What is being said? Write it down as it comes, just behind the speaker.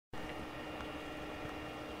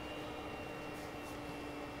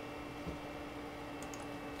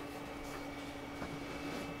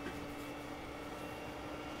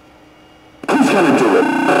gonna do it.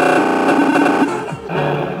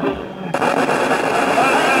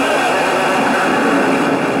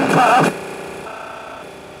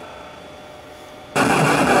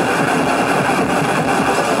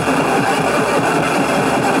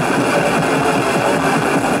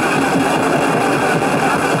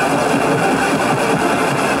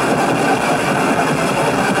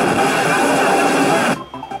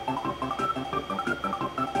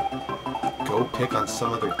 Go pick on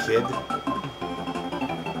some other kid?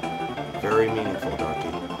 Very meaningful, Darky.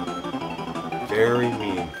 Very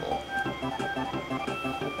meaningful.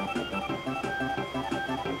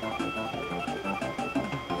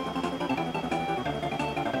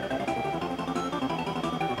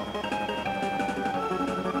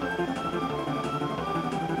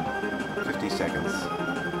 Seconds.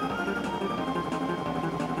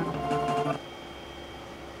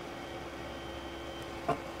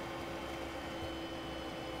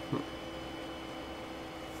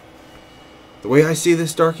 The way I see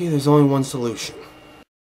this, Darky, there's only one solution.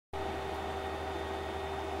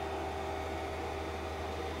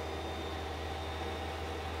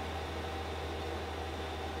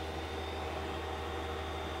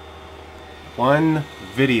 One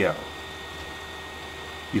video.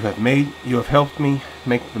 You have helped me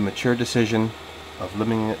make the mature decision of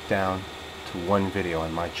limiting it down to one video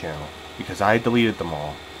on my channel, because I deleted them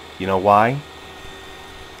all. You know why?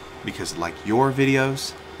 Because like your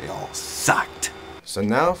videos, they all sucked. So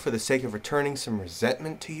now, for the sake of returning some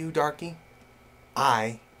resentment to you, Darky,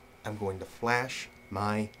 I am going to flash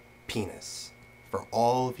my penis for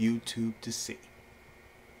all of YouTube to see.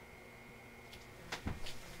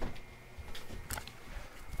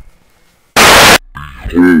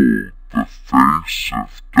 Behold the face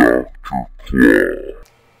of Dr. Claw.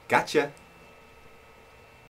 Gotcha.